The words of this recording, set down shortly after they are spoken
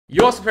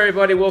What's up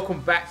everybody,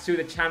 welcome back to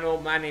the channel.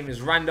 My name is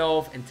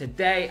Randolph and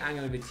today I'm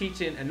going to be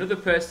teaching another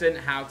person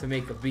how to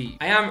make a beat.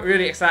 I am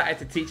really excited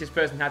to teach this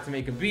person how to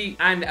make a beat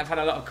and I've had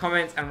a lot of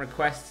comments and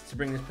requests to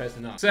bring this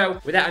person on. So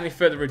without any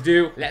further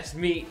ado, let's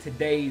meet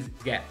today's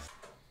guest.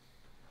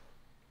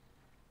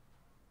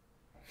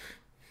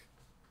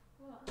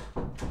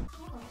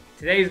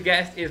 Today's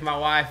guest is my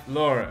wife,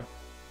 Laura.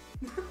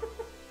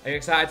 Are you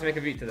excited to make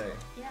a beat today?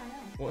 Yeah, I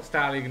am. What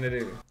style are you going to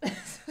do?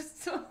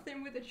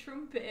 Something with a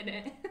trumpet in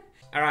it.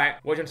 Alright,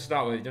 what do you want to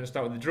start with? Do you want to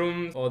start with the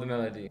drums or the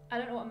melody? I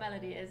don't know what a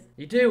melody is.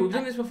 You do, we've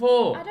done this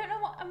before. I don't know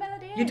what a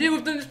melody is. You do,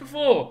 we've done this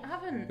before. I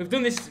haven't. We've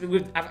done this,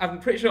 I'm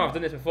pretty sure I've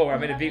done this before where I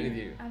made a beat with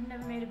you. I've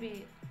never made a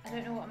beat. I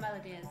don't know what a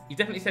melody is. You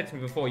definitely said to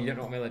me before you don't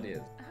know what melody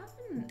is. I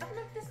haven't.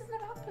 This has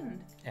never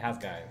happened. It has,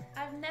 guys.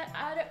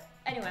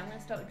 Anyway, I'm going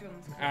to start with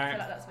drums because I Alright. feel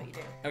like that's what you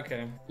do.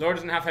 Okay. Laura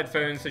doesn't have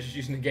headphones, so she's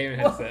using a gaming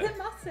Well, headset. they're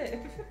massive.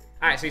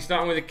 Alright, so you're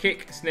starting with a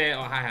kick, snare,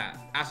 or hi-hat.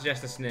 I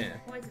suggest a snare.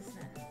 What is a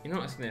snare? You know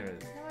what a snare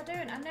is? No, I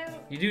don't. I know.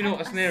 You do know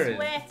what a snare is? I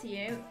swear to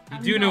you.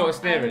 You do know what a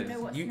snare is? I don't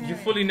know what a You snare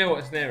fully is. know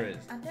what a snare is?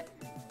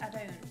 I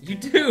don't. You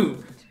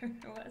do! I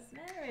don't know what a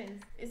snare is.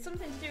 It's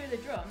something to do with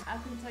a drum. I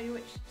couldn't tell you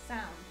which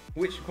sound.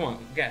 Which, come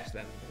on, guess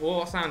then.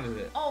 What sound is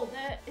it? Oh,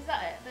 is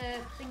that it?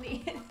 The thing that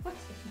you... What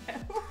do you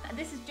know?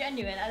 This is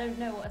genuine. I don't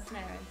know what a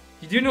snare is.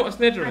 You do know what a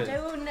snare drum I is?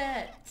 don't.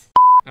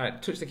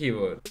 Alright, touch the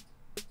keyboard.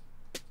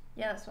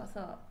 Yeah, that's what I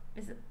thought.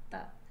 Is it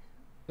that?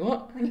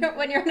 What?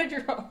 When you're on a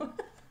drum.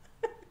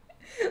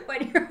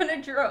 When you're on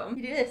a drum,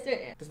 you do this, don't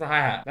you? That's the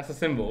hi-hat. That's a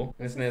cymbal,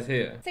 and the snare's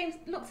here.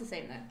 Looks the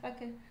same though.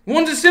 Okay.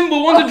 One's a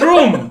cymbal, one's a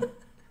drum!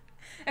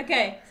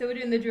 Okay, so we're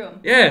doing the drum.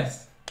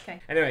 Yes!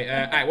 Okay. Anyway,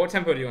 alright, what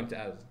tempo do you want it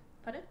as?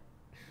 Pardon?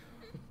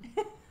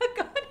 I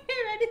can't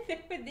hear anything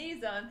with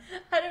these on.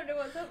 I don't know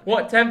what's up.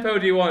 What tempo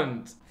do you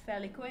want?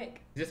 Fairly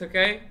quick. Is this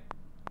okay?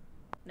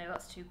 No,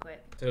 that's too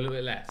quick. So a little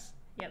bit less.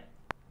 Yep.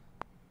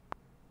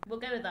 We'll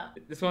go with that.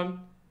 This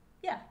one?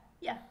 Yeah.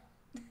 Yeah.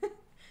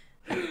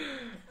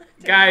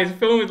 Guys,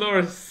 film with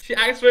Laura. She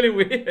acts really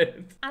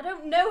weird. I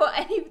don't know what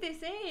any of this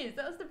is.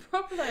 That's the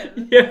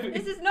problem. Yeah, but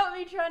This is not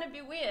me trying to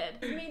be weird.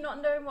 It's me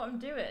not knowing what I'm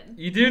doing.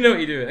 you do know what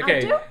you're doing. Okay.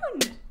 I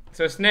don't.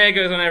 So a snare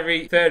goes on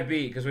every third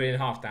beat because we're in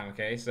half time,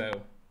 okay? So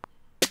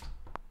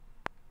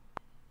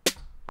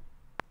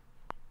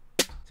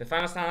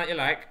find a sound that you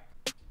like.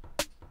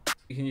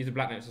 You can use the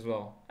black notes as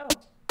well. Oh.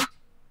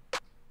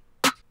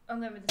 I'm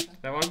going with this one.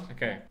 That one?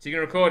 Okay. So you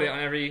can record it on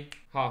every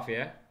half,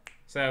 yeah?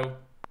 So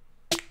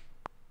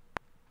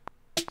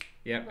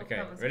yep, Well, okay.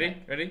 that was Ready?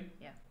 okay. Ready?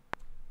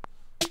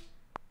 Yeah.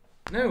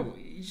 No,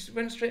 you just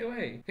went straight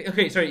away.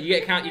 Okay, sorry, you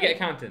get a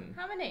counting.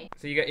 How many?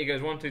 So it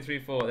goes 1, 2, 3,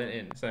 4, then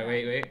in. So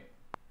wait.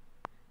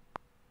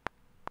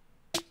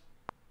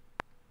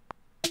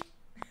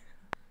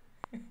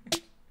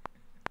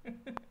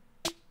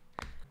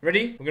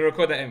 Ready? We're gonna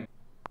record that in.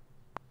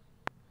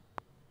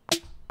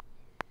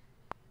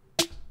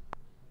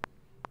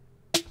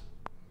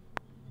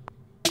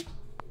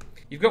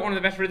 You've got one of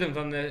the best rhythms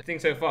on the thing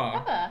so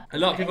far. Ever? A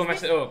lot of people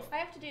mess it up. I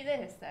have to do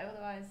this though,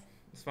 otherwise.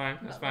 It's fine,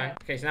 that's Not fine. bad.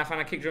 Okay, so now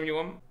find a kick drum you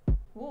want.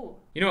 Ooh.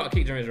 You know what a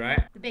kick drum is, right?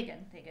 The big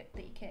one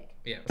that you kick.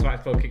 Yeah, that's why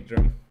it's called kick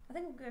drum. I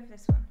think we'll go for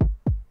this one.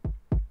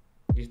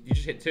 You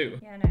just hit 2.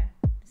 Yeah, I know.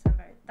 This sound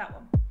very. That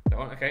one. That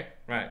one? Okay.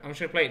 Right, I'm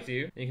just gonna play it to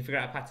you, and you can figure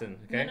out a pattern,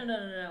 okay?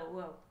 No.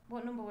 Whoa.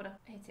 What number would I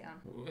hit it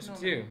on? It's up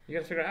to you. You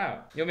gotta figure it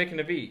out. You're making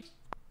a beat.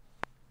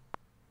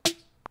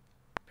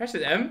 Press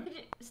it, M.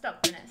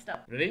 Stop a minute.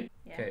 Stop. Ready?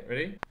 Yeah. Okay,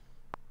 ready?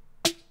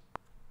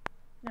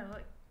 No,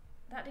 look.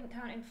 That didn't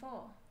count in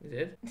 4. You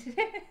did.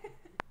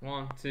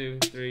 1, 2,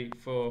 3,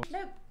 4.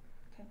 Nope.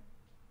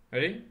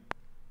 Ready?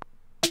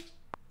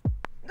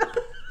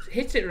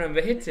 Hit it,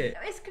 remember, hit it.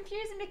 It's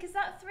confusing because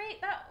that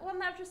one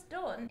that I've just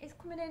done is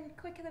coming in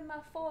quicker than my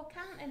 4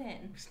 counting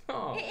in. It's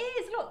not. It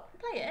is. Look,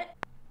 play it.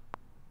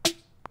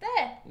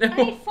 There. No.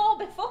 I need 4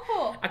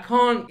 before.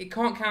 It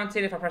can't count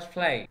in if I press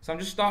play. So I'm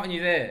just starting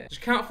you there.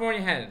 Just count 4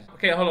 in your head.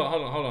 Okay, hold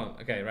on.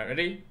 Okay, right,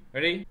 ready?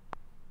 Ready?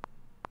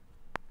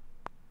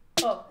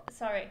 Oh,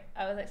 sorry.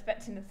 I was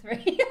expecting the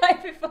 3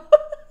 like before.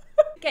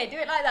 Okay, do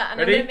it like that, and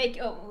Ready? I'm gonna make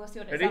it up. We'll see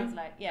what it Ready? sounds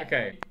like. Yeah.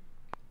 Okay.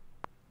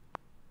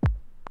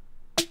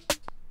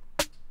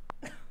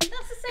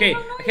 That's the same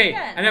old noise Okay.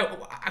 again. I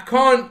know. I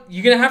can't.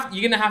 You're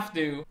gonna have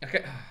to.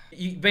 Okay,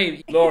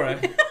 babe, Laura.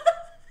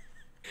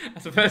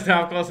 That's the first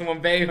time I've called someone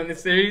babe on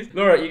this series.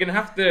 Laura, you're gonna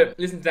have to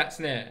listen to that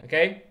snare.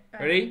 Okay?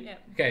 Ready? Yeah.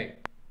 Okay.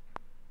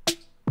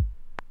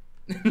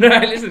 No,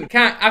 listen. I'll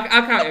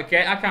count you.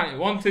 Okay? I'll count you.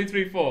 1, 2,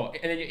 3, 4,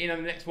 and then you're in on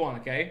the next one.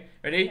 Okay?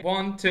 Ready?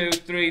 1, 2,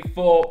 3,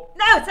 4.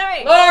 No,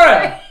 sorry.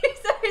 Laura!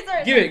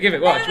 Sorry. Give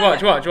it. Watch.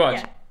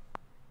 Yeah.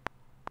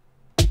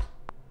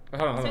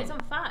 Hold on. So it's on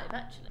 5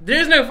 actually.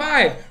 There is no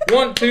 5.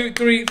 1, 2,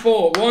 3,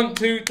 4. 1,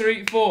 2,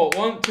 3, 4.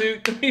 1,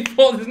 2, 3,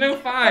 4. There's no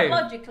 5.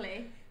 But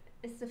logically,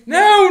 it's the 5th.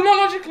 No,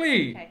 not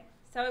logically. Okay,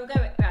 so we'll go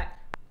with right.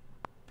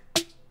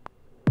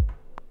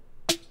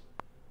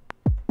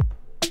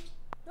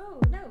 Oh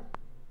no.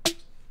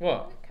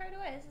 What? I'm carried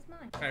away. This is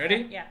mine. Right,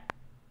 ready? Yeah.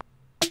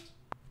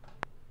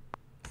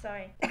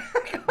 Sorry.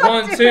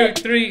 1, 2,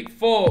 3,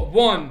 4.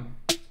 1.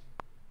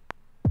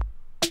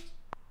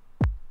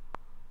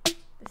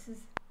 This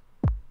is.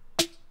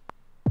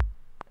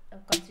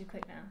 I've gone too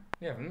quick now.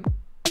 You haven't.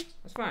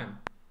 That's fine.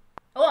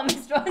 Oh, I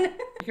missed one. You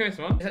can miss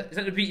one. Is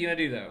that the beat you're gonna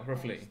do though,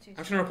 roughly? I'm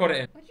trying to record it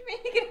in. What do you mean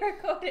you're gonna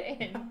record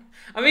it in?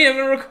 I mean, I'm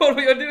gonna record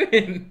what you're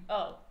doing.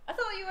 Oh, I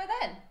thought you were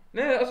then.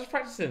 No, I was just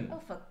practicing. Oh,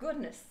 for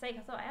goodness sake,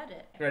 I thought I had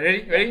it.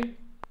 Ready? Ready?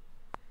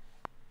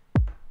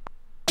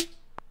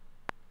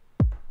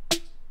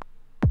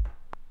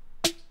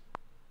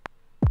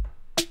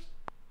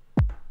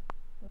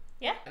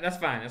 Yeah? That's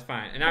fine, that's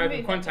fine. And now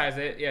we can quantize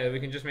it. Yeah, we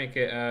can just make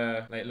it,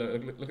 like,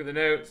 look at the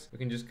notes. We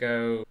can just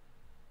go...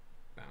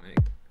 Bam, it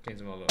cleans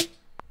them all up.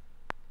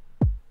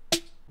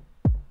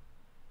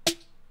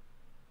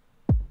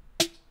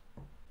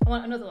 I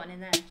want another one in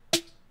there.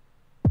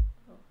 Oh,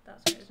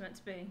 that's what it was meant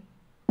to be.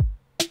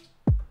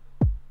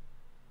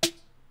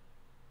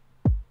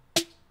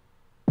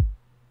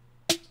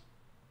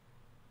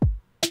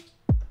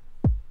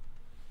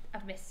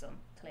 I've missed some,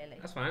 clearly.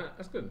 That's fine,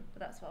 that's good. But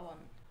that's what I want.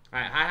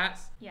 Alright,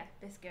 hi-hats? Yeah,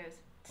 this goes.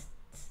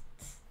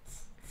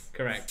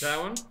 Correct. That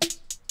one?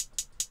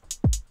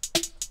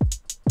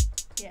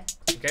 Yeah.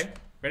 Okay,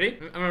 ready?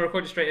 I'm gonna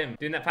record you straight in.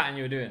 Doing that pattern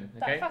you were doing,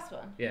 okay? That fast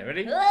one? Yeah,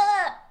 ready? Do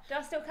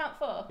I still count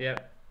 4?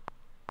 Yep.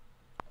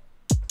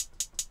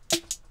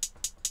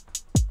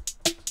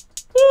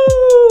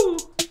 Woo!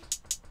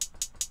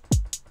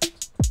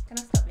 Can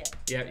I stop yet?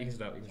 Yeah, you can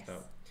stop, you can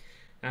stop.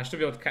 Now I should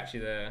be able to catch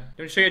you there.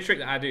 Let me show you a trick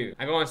that I do.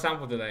 I go on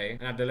sample delay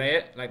and I delay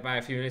it like by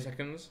a few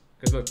milliseconds.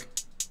 Because look.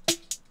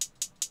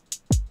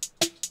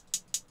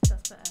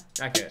 That's better.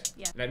 Like it?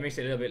 Yeah. That makes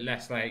it a little bit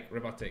less like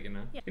robotic, you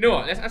know? Yeah. You know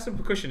what? Let's add some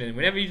percussion in.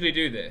 We never usually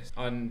do this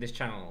on this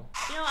channel.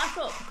 You know what I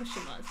thought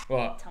percussion was?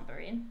 What?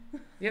 Tambourine.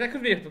 Yeah, that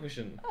could be a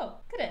percussion. Oh,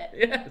 could it?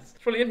 Yes, it's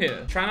probably in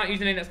here. Try not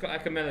using anything that's got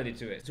like a melody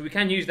to it. So we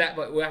can use that,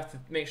 but we'll have to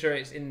make sure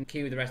it's in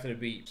key with the rest of the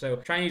beat. So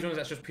try and use ones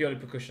that's just purely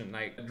percussion,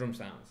 like drum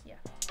sounds. Yeah.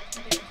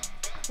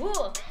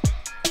 Whoa!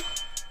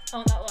 I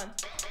want that one.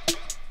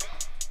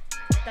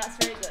 That's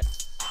very good.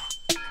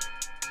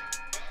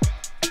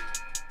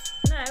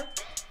 No.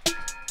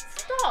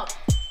 Stop!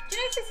 Do you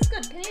know if this is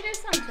good? Can you do a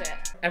sound to it?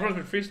 Everyone's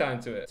been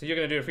freestyling to it. So you're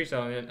going to do a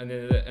freestyle at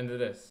the end of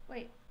this.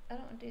 Wait, I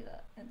don't want to do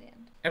that at the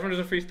end. Everyone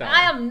does a freestyle.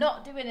 I am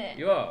not doing it.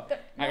 You are? No.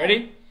 Alright,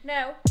 ready?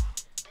 No.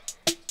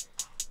 I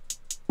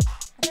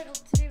don't know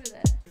what to do with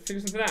it.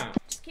 Figure something out.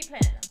 Just keep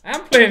playing it then. I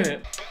am playing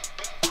it.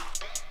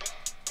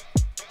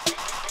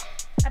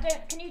 I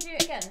don't. Can you do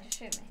it again? Just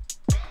show me.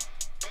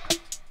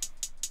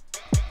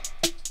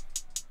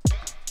 I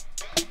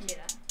can do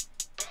that.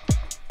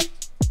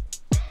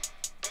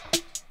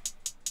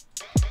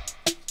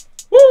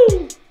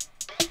 Woo!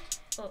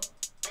 Oh.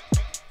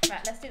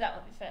 Right, let's do that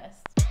one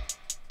first.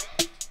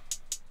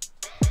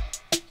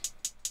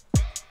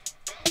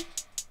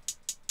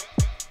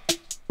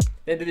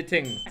 Then do the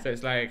ting. So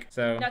it's like,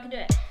 so. No, I can do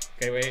it.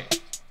 Okay,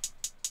 wait.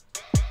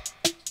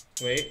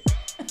 Wait.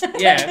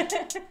 Yeah.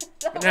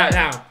 But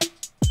now.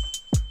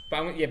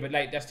 But yeah, but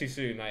like that's too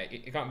soon. Like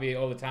it can't be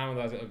all the time,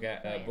 otherwise it'll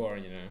get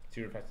boring. You know,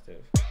 too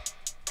repetitive.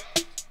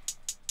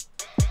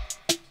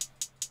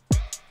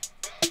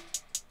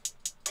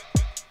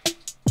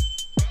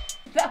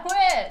 That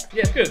works.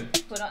 Yeah, it's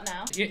good. But not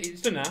now. Yeah,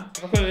 it's done now.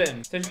 If I put it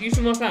in, so just use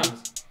some more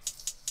sounds.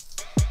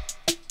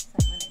 It's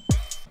like money.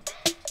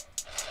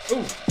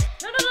 Ooh.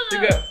 No. You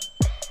go.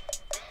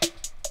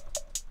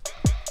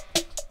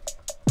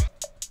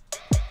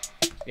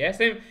 Yeah,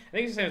 same. I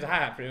think it's the same as a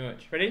hi-hat, pretty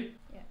much. Ready?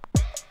 Yeah.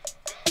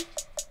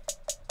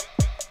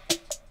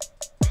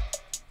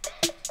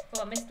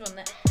 Oh, I missed one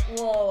there.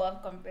 Whoa,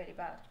 I've gone really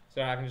bad.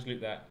 So I can just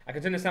loop that. I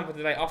can turn the sample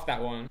delay off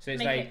that one, so it's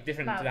Make like it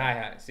different louder. to the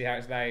hi-hat. See how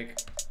it's like,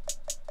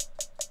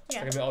 Yeah.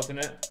 like a bit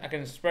alternate. I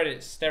can spread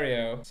it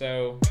stereo,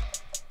 so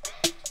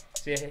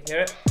see,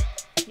 hear it?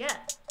 Yeah.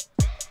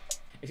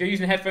 If you're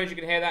using headphones, you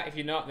can hear that. If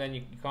you're not, then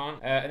you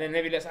can't. And then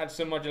maybe let's add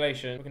some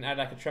modulation. We can add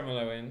like a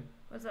tremolo in.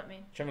 What does that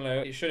mean? Tremolo,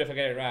 it should, if I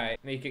get it right,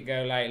 make it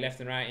go like left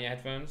and right in your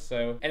headphones.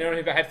 So anyone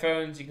who's got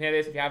headphones, you can hear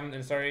this. If you haven't,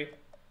 then sorry.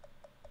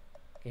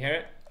 Can you hear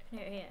it? Can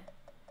you hear it here?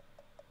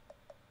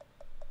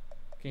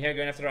 Can you hear it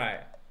going left to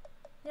right?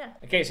 Yeah.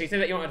 Okay, so you said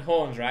that you wanted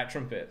horns, right?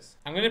 Trumpets.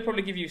 I'm going to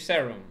probably give you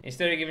serum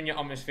instead of giving you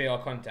atmosphere or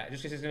contact,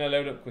 just because it's going to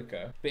load up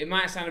quicker. But it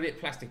might sound a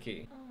bit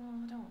plasticky.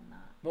 Oh, I don't want that.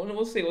 Well, no,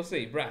 we'll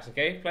see. Brass,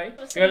 okay? Play.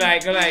 We'll Go see.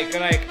 like, down.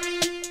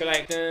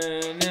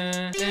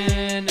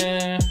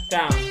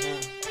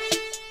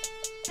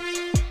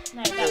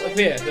 No, Up that one.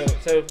 here,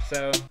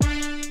 so.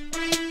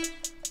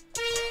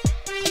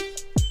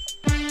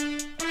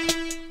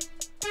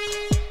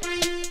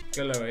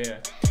 Go lower, yeah.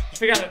 Just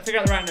figure out the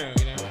right note,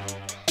 you know.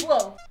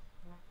 Whoa.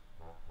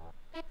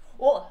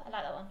 Oh, I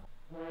like that one.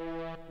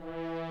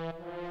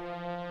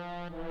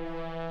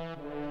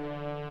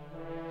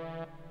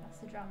 That's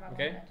the drama I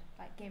Okay. wanted.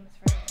 Like Game of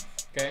Thrones.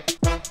 Okay.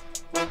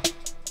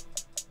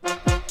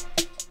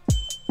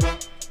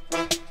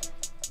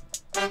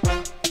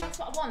 That's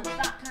what I want,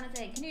 that kind of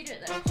thing. Can you do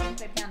it though? Should we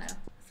play piano?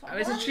 That's what I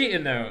It's a want.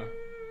 cheating though.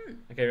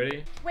 Okay,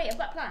 ready? Wait, I've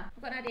got a plan.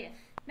 I've got an idea.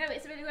 No,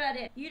 it's a really good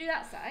idea. You do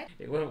that side.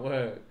 It won't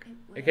work. It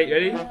will Okay, you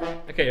ready? work.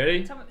 Okay, you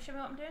ready? Show me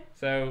what I'm doing.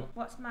 So,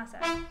 What's my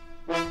side?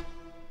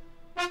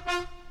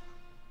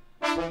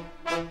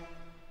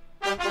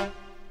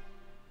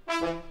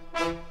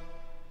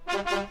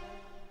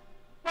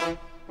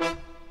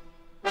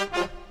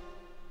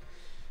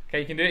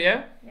 can do it,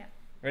 yeah? Yeah.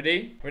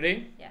 Ready?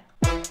 Ready? Yeah.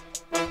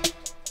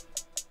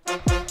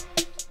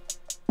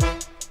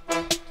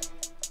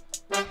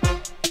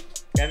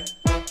 Again.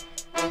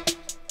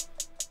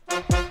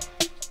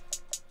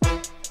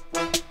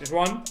 Just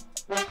one.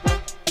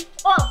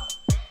 Oh!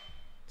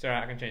 It's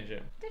alright, I can change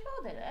it. Did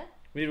well, did it?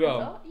 We did well.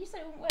 Thought. You said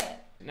it wouldn't work.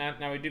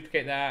 Now we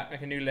duplicate that,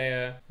 make a new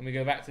layer, and we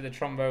go back to the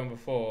trombone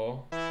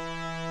before.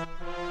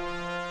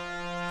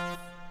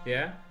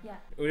 Yeah? Yeah.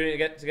 We're doing it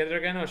get together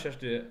again, or should I just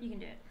do it? You can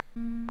do it.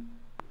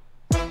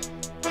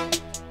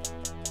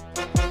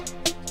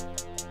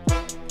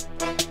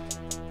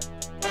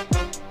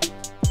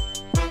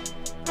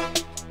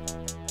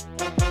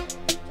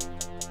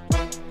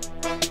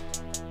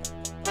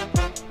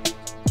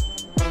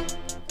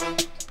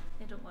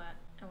 It don't work.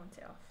 I want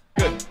it off.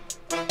 Good.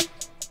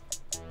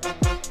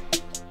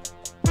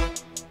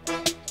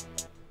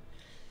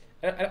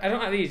 I don't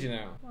like these, you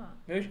know. What?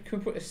 Maybe can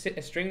we put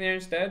a string there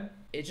instead?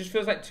 It just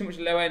feels like too much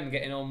low end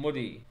getting all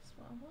muddy. That's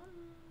what I want.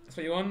 That's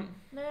what you want?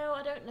 No,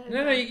 I don't know.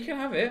 No, no, you can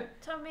have it.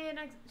 Tell me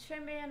show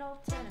me an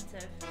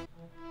alternative.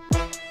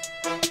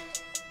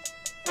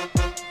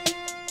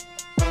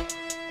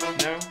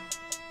 No?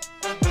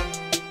 I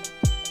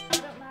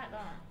don't like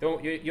that. You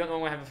want the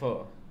one we had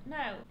before?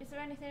 No. Is there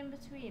anything in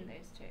between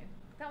those two?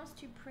 That one's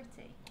too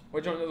pretty.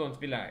 What do you want the other one to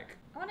be like?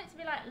 I want it to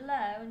be like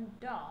low and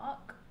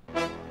dark.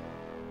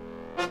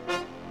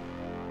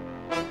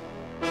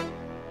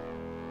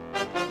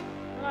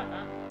 I like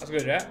that. That's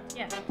good, yeah?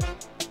 Yeah.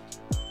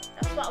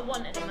 That's what I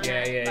wanted in my Yeah,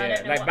 head, yeah, but I yeah.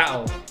 don't know Like what,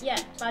 battle. Yeah,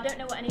 but I don't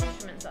know what any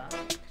instruments are.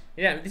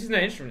 Yeah, this is no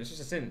instrument, it's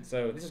just a synth.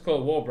 So this is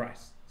called war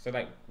brass. So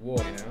like war,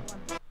 you know?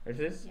 One. Ready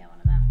for this? Yeah, one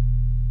of them.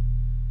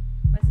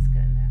 Where's this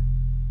going there?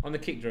 On the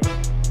kick drum.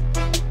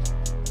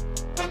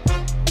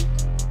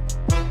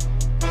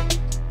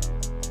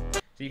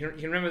 So you can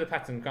remember the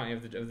pattern, can't you,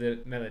 of the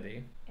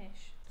melody?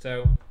 Ish.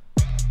 So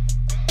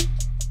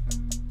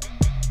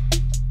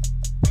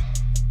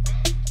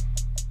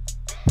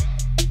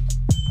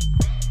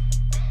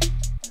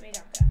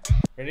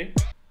ready?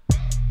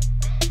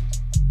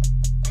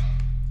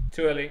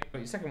 Too early. Wait,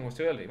 your second one was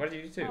too early. Why did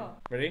you do two? Oh.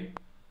 Ready?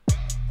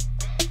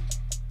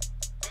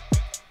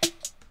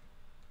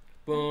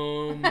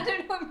 Boom. I don't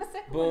know what my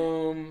second one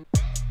Boom.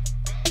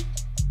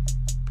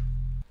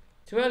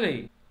 Too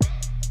early.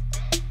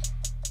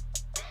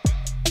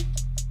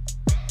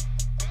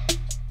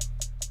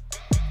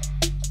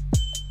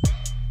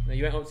 No,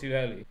 you went up too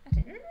early. I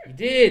didn't. You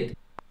did.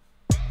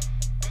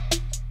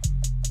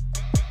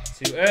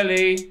 Too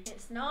early.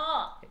 It's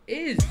not. It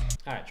is.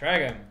 Alright, try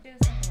again. Do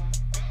the second one.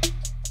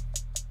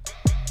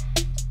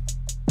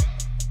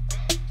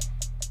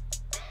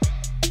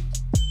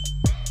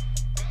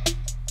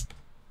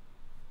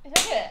 Is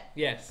that it?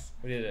 Yes,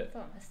 we did I it.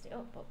 thought I messed it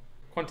up, but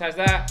Quantize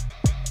that.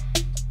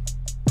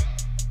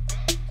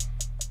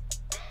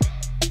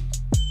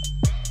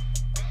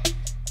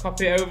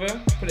 Copy it over.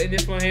 Put it in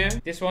this one here.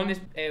 This one, this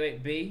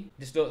 808B,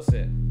 distorts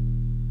it.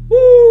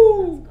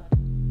 Woo! that's good.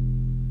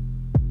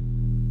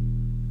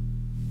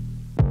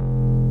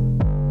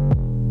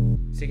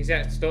 So you can see how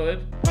it's distorted.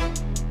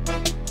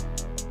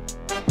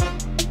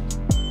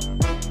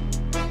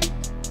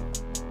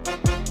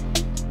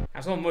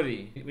 That's all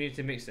muddy. We need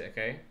to mix it,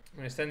 okay? I'm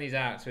going to send these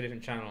out to a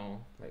different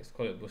channel. Let's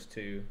call it bus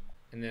 2.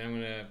 And then I'm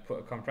going to put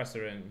a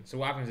compressor in. So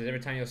what happens is every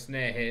time your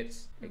snare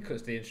hits, it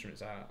cuts the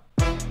instruments out.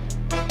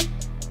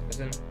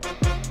 Listen.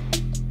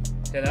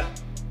 Hear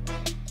that?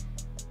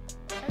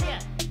 Oh yeah.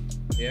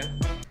 Yeah?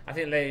 I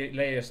think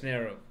lay your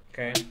snare up,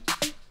 okay?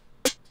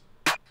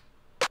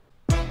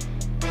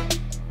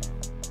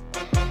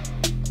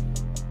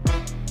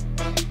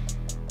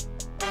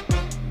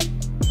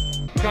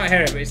 You can't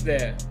hear it, but it's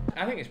there.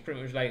 I think it's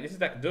pretty much like, this is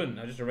like done.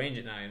 I'll just arrange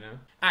it now, you know?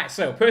 Alright,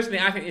 so personally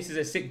I think this is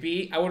a sick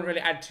beat. I wouldn't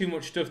really add too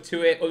much stuff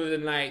to it other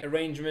than like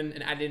arrangement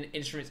and adding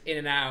instruments in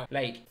and out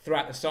like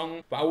throughout the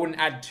song. But I wouldn't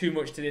add too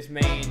much to this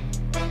main,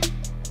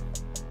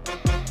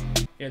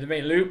 you know, the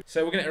main loop.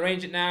 So we're gonna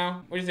arrange it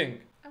now. What do you think?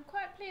 I'm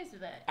quite pleased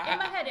with it. In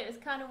my head it was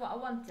kind of what I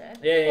wanted.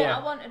 Yeah, yeah, but yeah.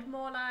 I wanted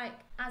more like,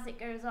 as it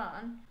goes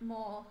on,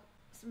 more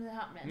something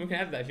happening. We can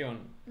add that if you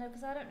want. No,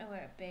 because I don't know where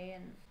it'd be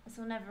and this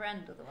will never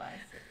end otherwise.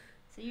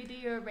 So you do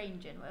your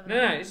arranging, whatever. No,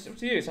 no, it's up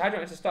to you. So how do you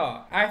want it to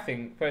start? I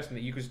think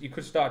personally you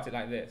could start it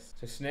like this.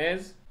 So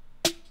snares,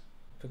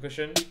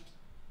 percussion.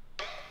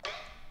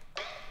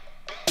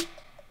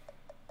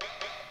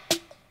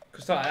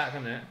 Could start like that,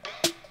 couldn't it?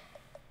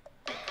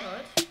 It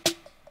could.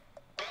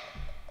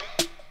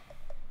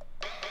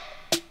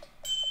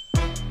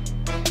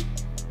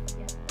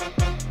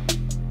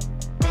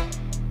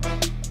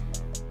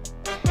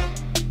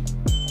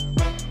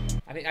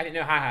 I didn't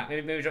know hi-hat.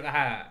 Maybe drop the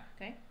hi-hat.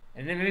 Okay.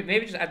 And then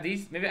maybe just add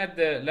these. Maybe add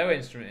the lower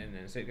instrument in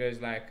then, so it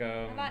goes like.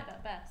 I like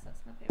that best. That's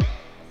my favourite.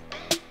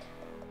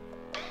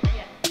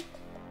 Yeah.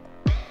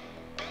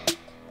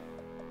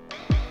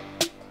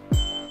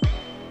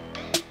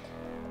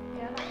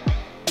 Yeah, I like that.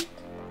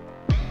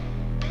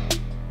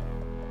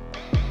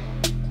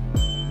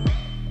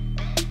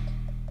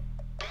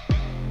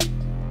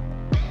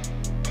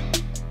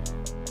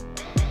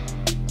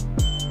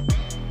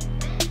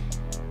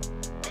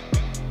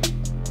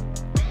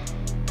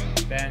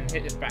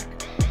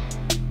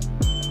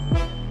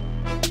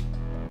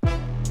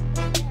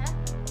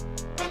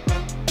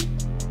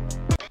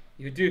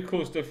 We do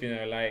cool stuff, you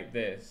know, like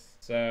this.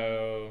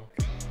 So...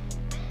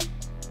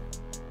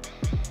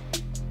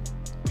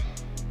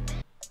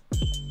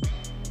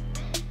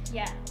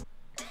 Yeah.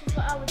 This is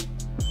what I would...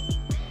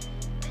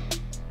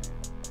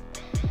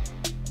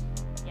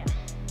 Yeah.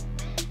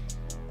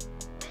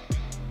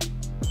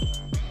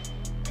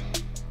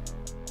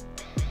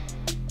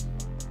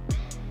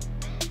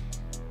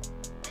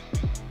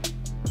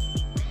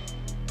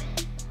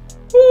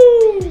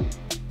 Woo!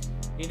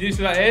 You do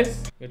so like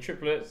this, the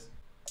triplets.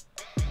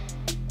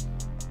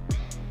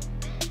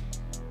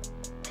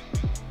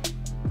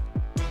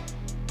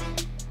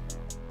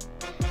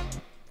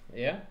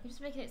 Yeah? You're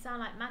just making it sound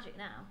like magic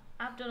now.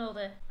 I've done all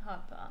the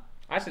hard part.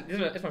 Actually,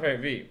 this is my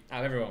favourite beat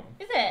out of everyone.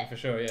 Is it? For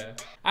sure, yeah.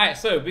 Alright,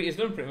 so beat is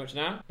done pretty much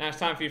now. Now it's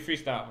time for your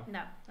freestyle.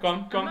 No. Come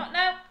on, come on. Not,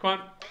 no. Come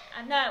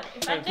on. No.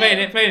 If I do... Playing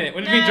it.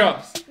 When the beat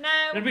drops. No.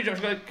 When the beat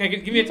drops, okay,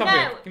 give me a topic.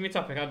 No. Give me a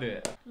topic, I'll do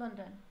it.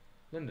 London.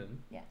 London?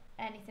 Yeah.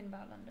 Anything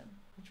about London.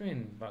 What do you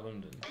mean about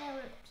London? No,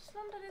 just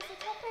London is the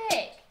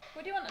topic.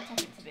 What do you want the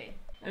topic to be?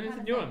 What Anything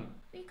kind of you thing? want?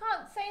 You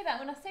can't say that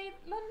when I say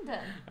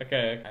London.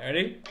 Okay,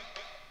 ready?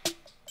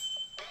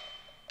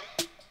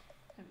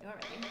 You're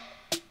ready.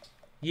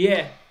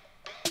 Yeah.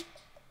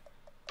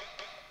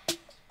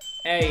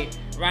 Hey,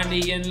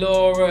 Randy and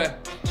Laura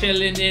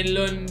chilling in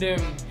London.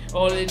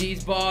 All of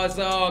these bars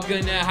are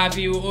gonna have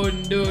you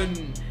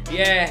undone.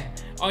 Yeah,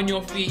 on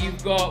your feet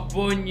you've got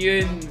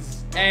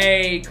bunions.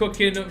 Hey,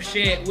 cooking up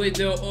shit with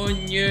the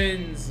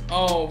onions.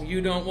 Oh,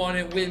 you don't want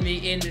it with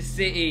me in the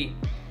city.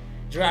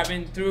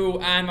 Driving through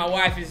and my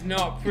wife is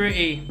not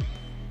pretty.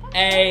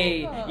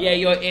 Hey, yeah,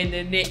 you're in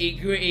the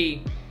nitty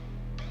gritty.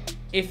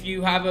 If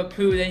you have a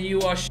poo, then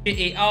you are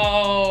shitty.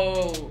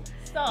 Oh,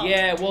 Stop.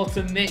 Yeah,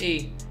 Walter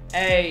Mitty.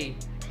 Hey,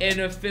 in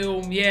a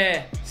film,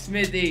 yeah.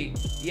 Smithy,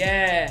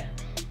 yeah.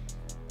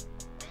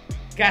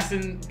 Gas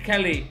and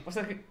Kelly. What's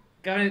that?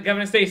 Gavin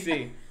and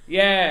Stacey.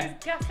 Yeah.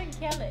 Gas and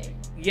Kelly.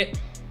 Yeah.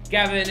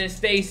 Gavin and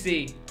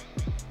Stacey.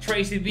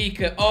 Tracy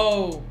Beaker.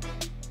 Oh,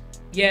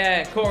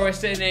 yeah.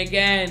 Chorus in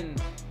again.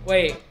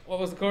 Wait, what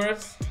was the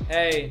chorus?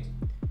 Hey.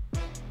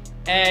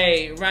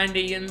 Hey,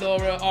 Randy and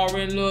Laura are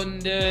in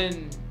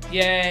London.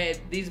 Yeah,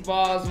 these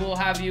bars will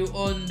have you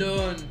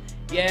undone.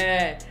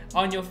 Yeah,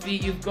 on your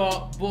feet you've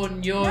got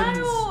bunions.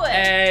 No.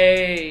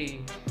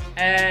 Hey,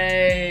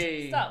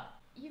 hey.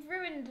 Stop. You've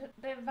ruined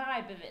the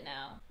vibe of it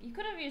now. You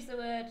could have used the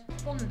word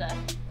thunder.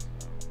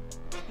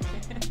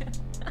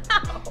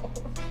 Ow.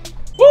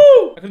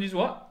 Woo! I could use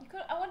what? You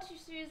could, I wanted you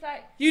to use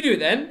like... You do it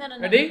then. No.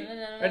 Ready?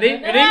 No. Ready?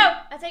 No. Ready?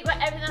 I take back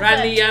everything I said.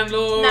 Randy and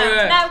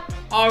Laura No.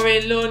 are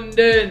in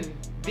London.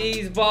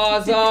 These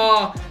bars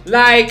are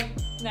like...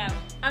 No.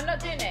 I'm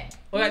not doing it.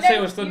 Well, You let's say know-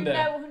 it was thunder. You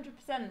know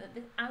 100% that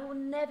this, I will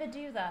never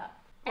do that.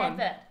 Come on.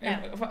 Ever.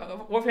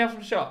 No. What if we have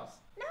some shots?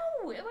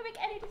 No, it won't make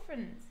any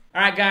difference.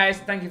 Alright guys,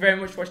 thank you very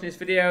much for watching this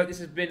video. This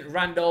has been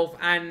Randolph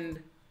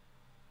and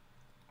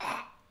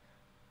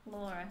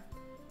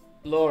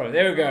Laura.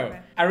 There we go.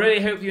 Laura. I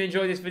really hope you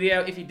enjoyed this video.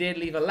 If you did,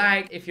 leave a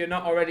like. If you're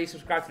not already,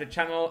 subscribe to the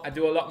channel. I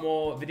do a lot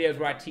more videos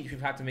where I teach you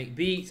how to make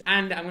beats.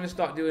 And I'm going to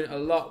start doing a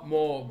lot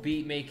more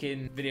beat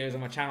making videos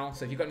on my channel.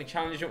 So if you've got any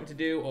challenges you want me to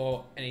do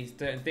or any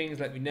certain things,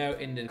 let me know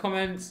in the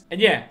comments.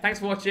 And yeah, thanks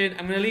for watching.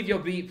 I'm going to leave your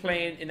beat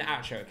playing in the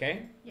outro,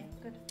 okay? Yeah,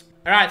 good.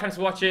 Alright, thanks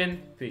for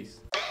watching. Peace.